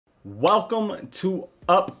Welcome to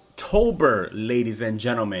October, ladies and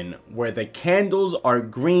gentlemen, where the candles are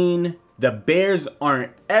green, the bears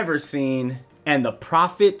aren't ever seen, and the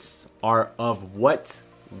profits are of what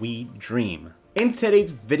we dream. In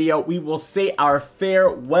today's video, we will say our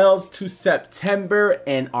farewells to September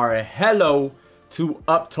and our hello to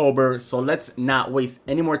October. So let's not waste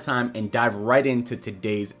any more time and dive right into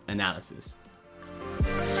today's analysis.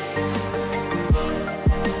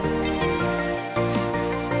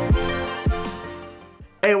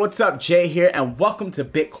 Hey, what's up? Jay here, and welcome to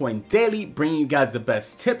Bitcoin Daily, bringing you guys the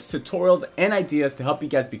best tips, tutorials, and ideas to help you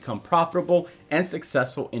guys become profitable and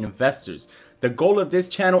successful investors. The goal of this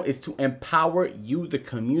channel is to empower you, the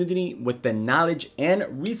community, with the knowledge and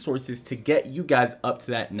resources to get you guys up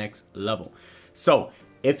to that next level. So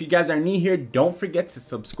if you guys are new here, don't forget to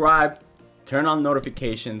subscribe, turn on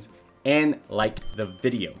notifications, and like the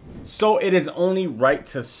video. So it is only right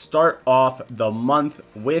to start off the month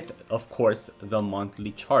with, of course, the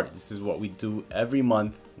monthly chart. This is what we do every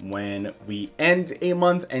month. When we end a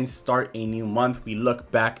month and start a new month, we look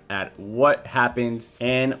back at what happened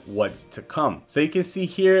and what's to come. So you can see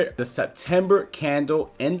here, the September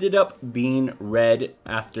candle ended up being red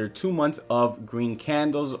after 2 months of green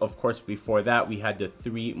candles. Of course, before that, we had the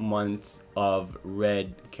 3 months of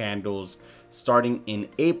red candles starting in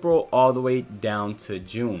April all the way down to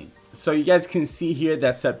June. So you guys can see here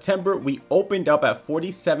that September we opened up at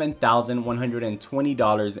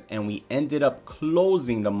 $47,120 and we ended up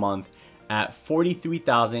closing the month at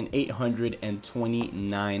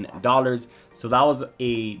 $43,829. So that was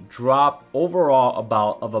a drop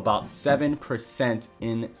overall of about 7%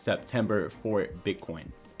 in September for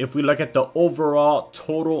Bitcoin. If we look at the overall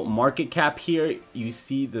total market cap here, you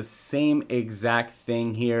see the same exact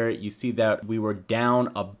thing here. You see that we were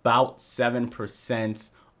down about 7%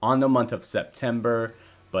 on the month of September,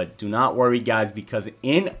 but do not worry guys, because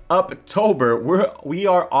in October we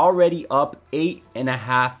are already up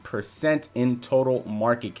 8.5% in total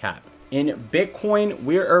market cap. In Bitcoin,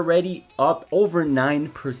 we're already up over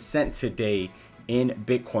 9% today. In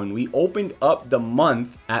Bitcoin, we opened up the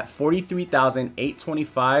month at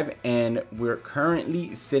 43,825 and we're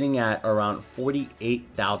currently sitting at around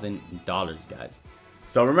 $48,000, guys.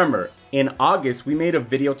 So remember, in August, we made a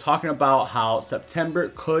video talking about how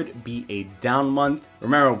September could be a down month.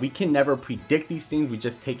 Remember, we can never predict these things. We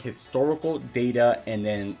just take historical data and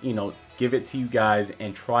then, give it to you guys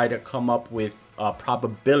and try to come up with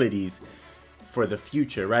probabilities for the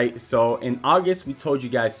future, right? So in August, we told you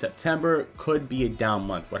guys September could be a down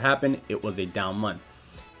month. What happened? It was a down month.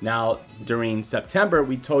 Now, during September,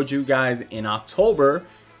 we told you guys in October,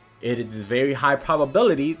 it is very high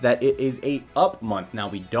probability that it is a up month. Now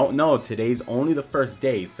we don't know, today's only the first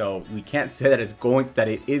day, so we can't say that it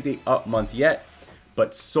is a up month yet,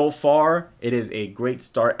 but so far it is a great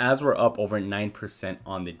start as we're up over 9%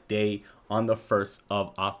 on the day on the 1st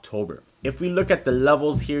of October. If we look at the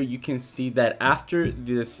levels here, you can see that after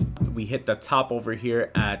this, we hit the top over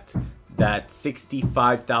here at that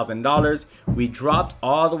 $65,000. We dropped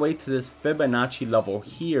all the way to this Fibonacci level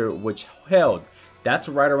here, which held. That's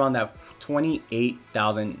right around that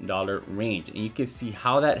 $28,000 range. And you can see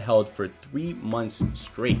how that held for 3 months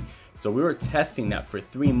straight. So we were testing that for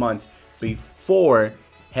 3 months before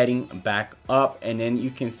heading back up. And then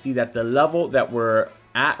you can see that the level that we're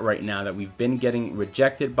at right now, that we've been getting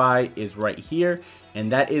rejected by, is right here,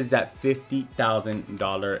 and that is that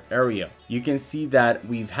 $50,000 area. You can see that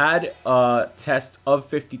we've had a test of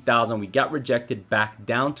 50,000. We got rejected back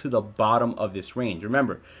down to the bottom of this range.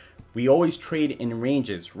 Remember, we always trade in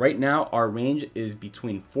ranges. Right now our range is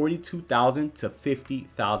between $42,000 to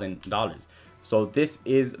 $50,000. So this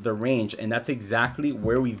is the range, and that's exactly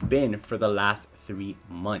where we've been for the last 3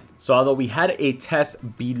 months. So although we had a test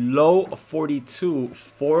below 42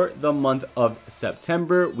 for the month of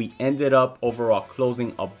September, we ended up overall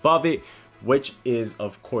closing above it, which is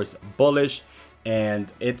of course bullish.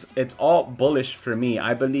 And it's all bullish for me.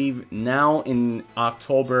 I believe now in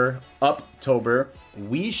October,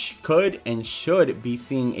 we could and should be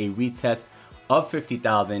seeing a retest of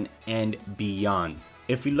 50,000 and beyond.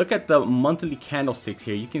 If we look at the monthly candlesticks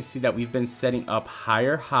here, you can see that we've been setting up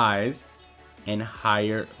higher highs and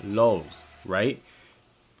higher lows, right?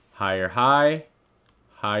 Higher high,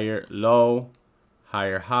 higher low,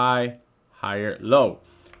 higher high, higher low.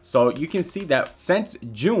 So you can see that since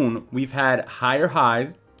June, we've had higher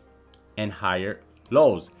highs and higher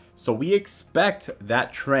lows. So we expect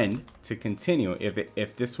that trend to continue.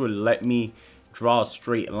 If this would let me draw a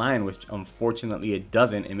straight line, which unfortunately it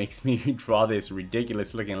doesn't. It makes me draw this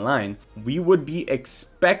ridiculous looking line. We would be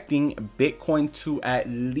expecting Bitcoin to at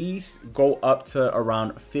least go up to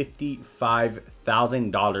around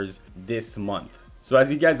 $55,000 this month. So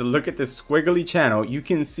as you guys look at this squiggly channel, you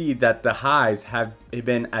can see that the highs have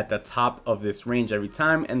been at the top of this range every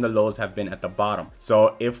time and the lows have been at the bottom.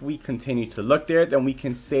 So if we continue to look there, then we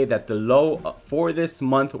can say that the low for this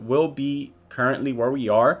month will be currently where we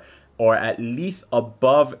are, or at least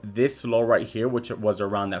above this low right here, which was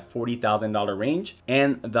around that $40,000 range.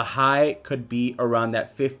 And the high could be around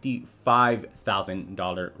that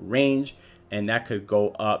 $55,000 range. And that could go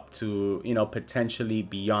up to, you know, potentially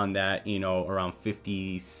beyond that, you know, around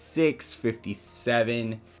 56,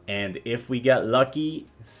 57. And if we get lucky,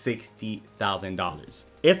 $60,000.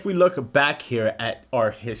 If we look back here at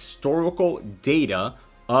our historical data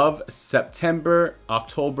of September,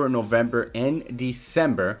 October, November, and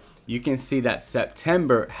December, you can see that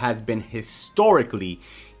September has been historically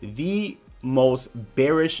the most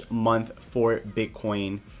bearish month for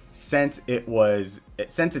Bitcoin since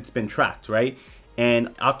it's been tracked, right?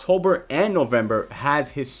 And October and November has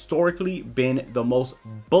historically been the most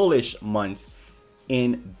bullish months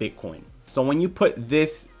in Bitcoin. So when you put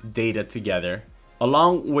this data together,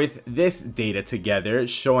 along with this data together,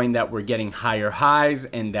 showing that we're getting higher highs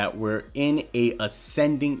and that we're in a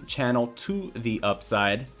ascending channel to the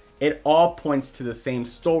upside, it all points to the same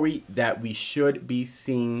story, that we should be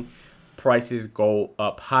seeing prices go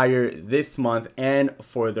up higher this month and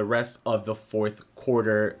for the rest of the fourth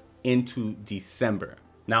quarter into December.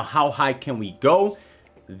 Now, how high can we go?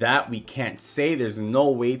 That we can't say. There's no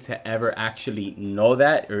way to ever actually know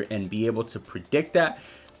that and be able to predict that.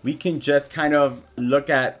 We can just kind of look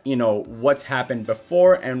at, you know, what's happened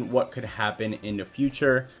before and what could happen in the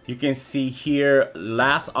future. You can see here,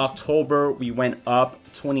 last October, we went up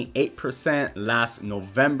 28%. Last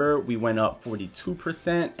November, we went up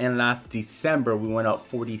 42%. And last December, we went up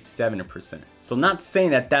 47%. So not saying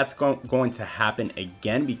that that's going to happen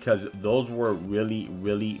again, because those were really,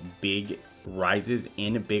 really big rises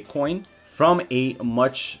in Bitcoin from a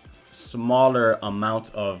much smaller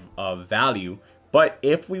amount of value. But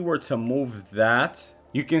if we were to move that,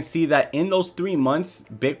 you can see that in those 3 months,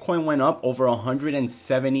 Bitcoin went up over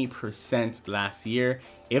 170% last year.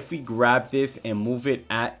 If we grab this and move it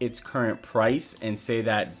at its current price and say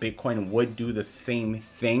that Bitcoin would do the same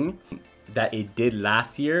thing that it did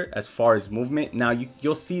last year as far as movement, now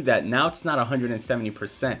you'll see that now it's not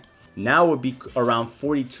 170%. Now it would be around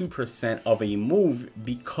 42% of a move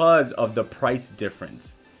because of the price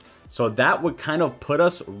difference. So that would kind of put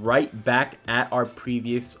us right back at our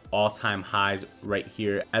previous all-time highs right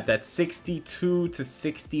here at that $62,000 to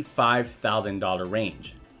 $65,000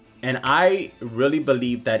 range. And I really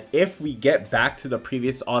believe that if we get back to the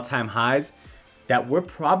previous all-time highs, that we're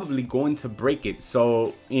probably going to break it.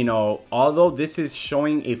 So, you know, although this is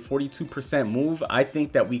showing a 42% move, I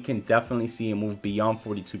think that we can definitely see a move beyond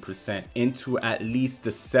 42% into at least the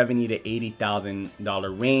 $70,000 to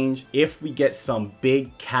 $80,000 range. If we get some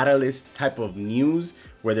big catalyst type of news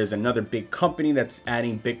where there's another big company that's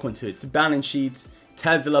adding Bitcoin to its balance sheets,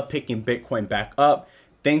 Tesla picking Bitcoin back up,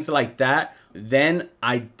 things like that, then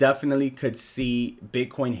I definitely could see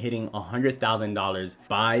Bitcoin hitting $100,000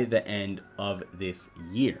 by the end of this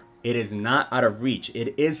year. It is not out of reach.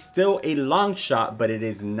 It is still a long shot, but it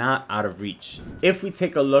is not out of reach. If we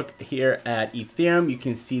take a look here at Ethereum, you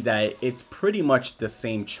can see that it's pretty much the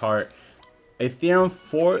same chart. Ethereum,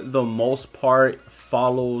 for the most part,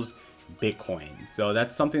 follows Bitcoin. So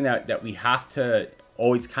that's something that we have to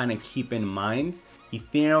always kind of keep in mind.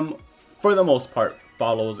 Ethereum, for the most part,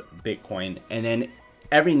 follows Bitcoin, and then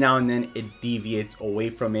every now and then it deviates away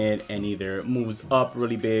from it and either moves up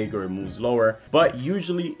really big or moves lower. But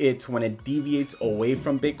usually it's when it deviates away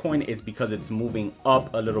from Bitcoin, it's because it's moving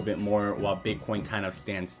up a little bit more while Bitcoin kind of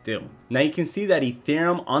stands still. Now you can see that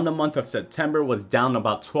Ethereum on the month of September was down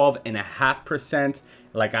about 12.5%.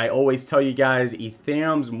 Like I always tell you guys,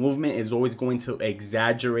 Ethereum's movement is always going to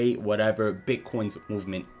exaggerate whatever Bitcoin's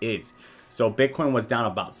movement is. So Bitcoin was down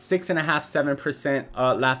about 6.5%,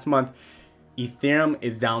 7% last month. Ethereum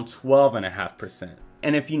is down 12.5%.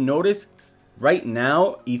 And if you notice right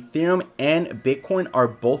now, Ethereum and Bitcoin are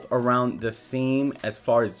both around the same as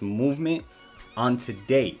far as movement on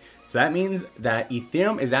today. So that means that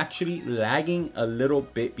Ethereum is actually lagging a little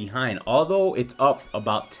bit behind. Although it's up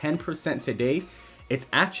about 10% today, it's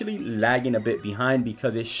actually lagging a bit behind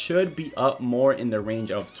because it should be up more in the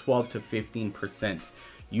range of 12 to 15%.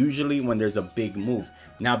 Usually when there's a big move.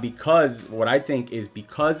 Now, because what I think is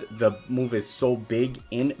because the move is so big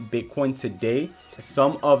in Bitcoin today,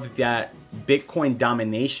 some of that Bitcoin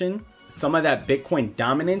domination, some of that Bitcoin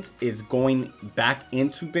dominance is going back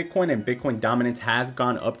into Bitcoin, and Bitcoin dominance has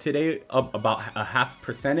gone up today, up about a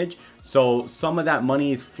 0.5%. So some of that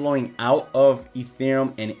money is flowing out of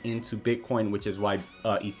Ethereum and into Bitcoin, which is why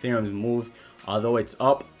Ethereum's moved. Although it's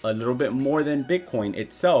up a little bit more than Bitcoin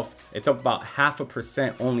itself, it's up about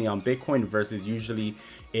 0.5% only on Bitcoin versus usually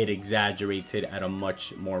it exaggerated at a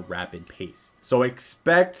much more rapid pace. So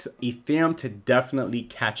expect Ethereum to definitely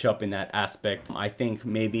catch up in that aspect. I think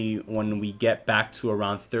maybe when we get back to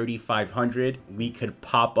around 3,500, we could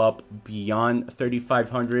pop up beyond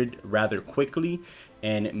 3,500 rather quickly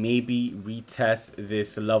and maybe retest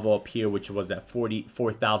this level up here, which was at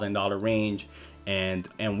 $44,000 range, and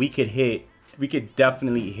we could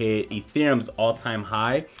definitely hit Ethereum's all-time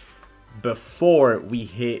high before we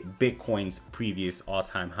hit Bitcoin's previous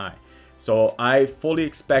all-time high. So I fully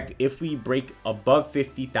expect if we break above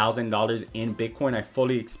 $50,000 in Bitcoin, I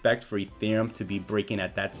fully expect for Ethereum to be breaking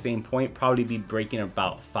at that same point, probably be breaking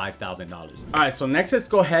about $5,000. All right, so next let's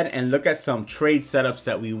go ahead and look at some trade setups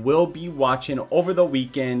that we will be watching over the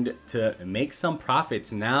weekend to make some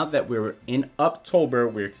profits. Now that we're in October,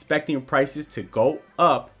 we're expecting prices to go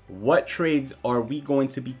up. What trades are we going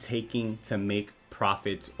to be taking to make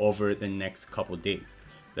profits over the next couple days?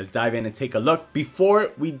 Let's dive in and take a look. Before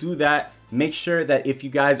we do that, make sure that if you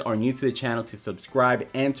guys are new to the channel to subscribe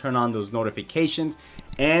and turn on those notifications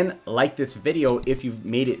and like this video if you've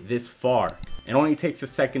made it this far. It only takes a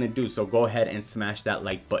second to do, so go ahead and smash that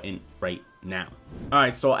like button right now. All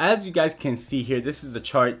right, so as you guys can see here, this is the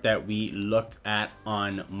chart that we looked at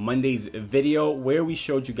on Monday's video where we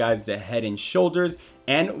showed you guys the head and shoulders,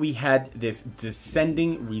 and we had this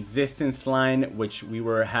descending resistance line, which we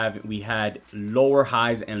had lower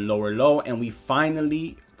highs and lower low, and we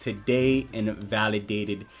finally today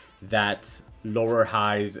invalidated that lower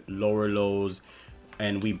highs, lower lows,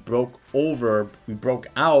 and we broke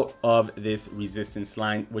out of this resistance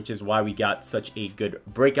line, which is why we got such a good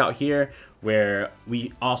breakout here, where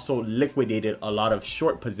we also liquidated a lot of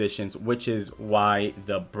short positions, which is why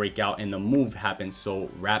the breakout and the move happened so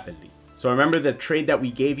rapidly. So remember, the trade that we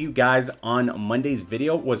gave you guys on Monday's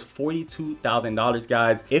video was $42,000,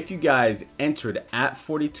 guys. If you guys entered at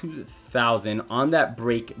 42,000 on that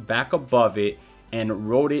break back above it and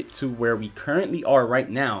rode it to where we currently are right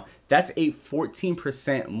now, that's a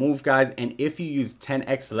 14% move, guys. And if you use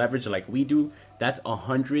 10x leverage like we do, that's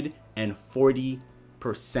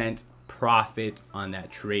 140% profit on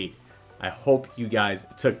that trade. I hope you guys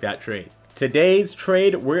took that trade. Today's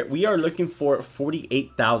trade, we are looking for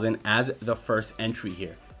 48,000 as the first entry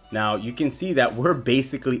here. Now you can see that we're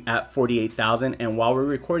basically at 48,000, and while we're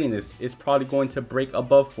recording this, it's probably going to break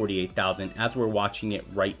above 48,000 as we're watching it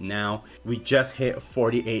right now. We just hit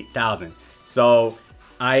 48,000. So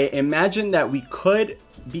I imagine that we could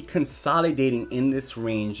be consolidating in this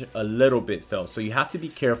range a little bit though, so you have to be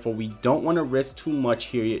careful. We don't want to risk too much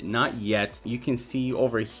here, not yet. You can see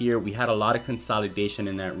over here we had a lot of consolidation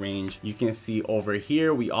in that range. You can see over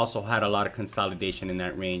here we also had a lot of consolidation in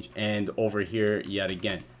that range, and over here yet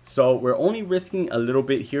again. So we're only risking a little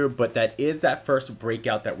bit here, but that is that first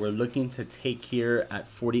breakout that we're looking to take here at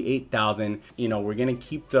 48,000. You know, we're gonna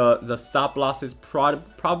keep the stop losses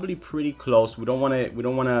probably pretty close. We don't want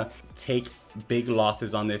to take big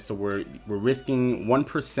losses on this, so we're risking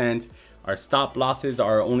 1%. Our stop losses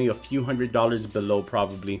are only a few $100s below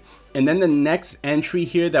probably. And then the next entry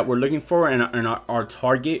here that we're looking for, and our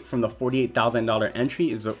target from the $48,000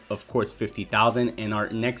 entry is of course 50,000, and our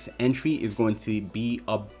next entry is going to be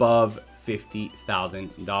above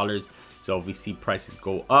 $50,000. So if we see prices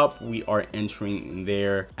go up, we are entering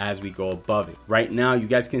there as we go above it. Right now, you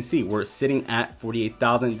guys can see we're sitting at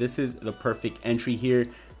 48,000. This is the perfect entry here.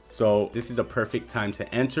 So this is a perfect time to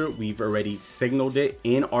enter. We've already signaled it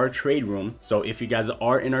in our trade room. So if you guys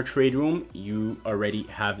are in our trade room, you already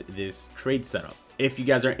have this trade set up. If you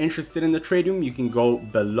guys are interested in the trade room, you can go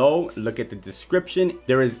below, look at the description.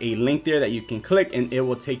 There is a link there that you can click and it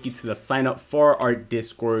will take you to the sign up for our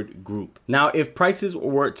Discord group. Now, if prices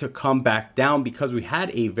were to come back down because we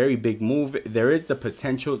had a very big move, there is the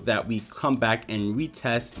potential that we come back and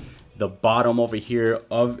retest the bottom over here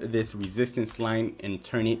of this resistance line and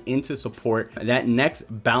turn it into support. That next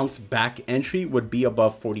bounce back entry would be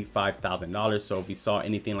above $45,000. So if we saw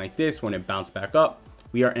anything like this, when it bounced back up,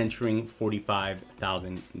 we are entering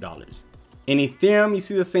 $45,000. In Ethereum, you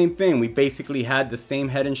see the same thing. We basically had the same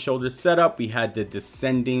head and shoulders setup. We had the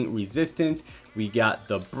descending resistance. We got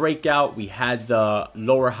the breakout. We had the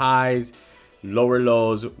lower highs, lower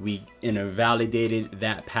lows. We invalidated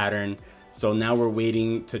that pattern. So now we're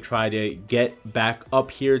waiting to try to get back up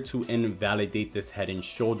here to invalidate this head and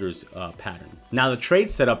shoulders pattern. Now the trade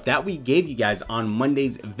setup that we gave you guys on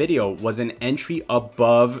Monday's video was an entry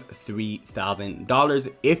above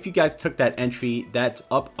 $3,000. If you guys took that entry, that's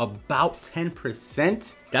up about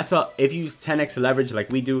 10%. If you use 10x leverage like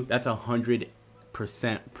we do, that's 100%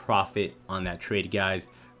 profit on that trade, guys.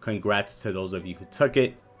 Congrats to those of you who took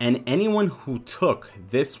it. And anyone who took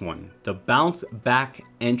this one, the bounce back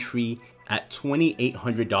entry at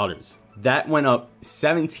 $2,800, that went up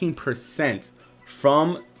 17%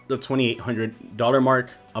 from the $2,800 mark,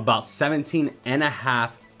 about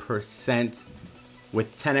 17.5%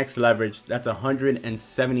 with 10x leverage. That's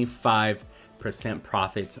 175%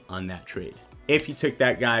 profits on that trade. If you took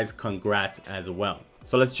that, guys, congrats as well.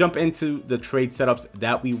 So let's jump into the trade setups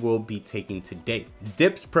that we will be taking today.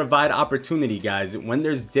 Dips provide opportunity, guys. When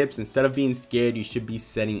there's dips, instead of being scared, you should be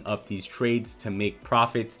setting up these trades to make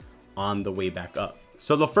profits on the way back up.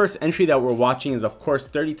 So the first entry that we're watching is, of course,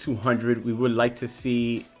 3,200. We would like to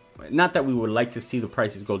see, not that we would like to see the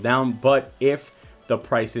prices go down, but if the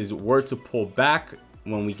prices were to pull back,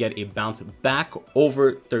 when we get a bounce back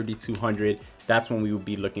over 3,200, that's when we would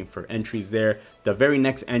be looking for entries there. The very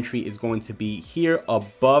next entry is going to be here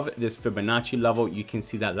above this Fibonacci level. You can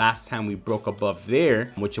see that last time we broke above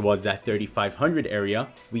there, which was that 3,500 area,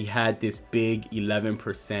 we had this big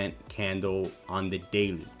 11% candle on the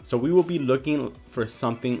daily. So we will be looking for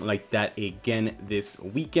something like that again this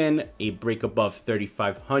weekend. A break above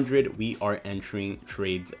 3,500, we are entering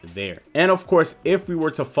trades there. And of course, if we were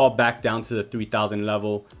to fall back down to the 3,000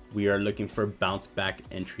 level, we are looking for bounce back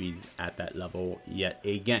entries at that level yet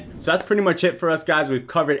again. So that's pretty much it for us, guys. We've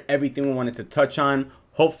covered everything we wanted to touch on.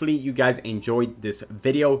 Hopefully you guys enjoyed this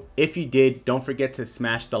video. If you did, don't forget to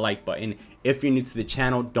smash the like button. If you're new to the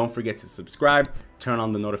channel, don't forget to subscribe, turn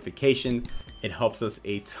on the notification. It helps us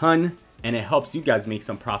a ton, and it helps you guys make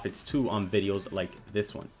some profits too on videos like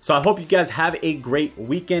this one. So I hope you guys have a great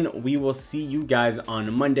weekend. We will see you guys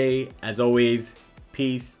on Monday. As always,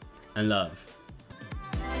 peace and love.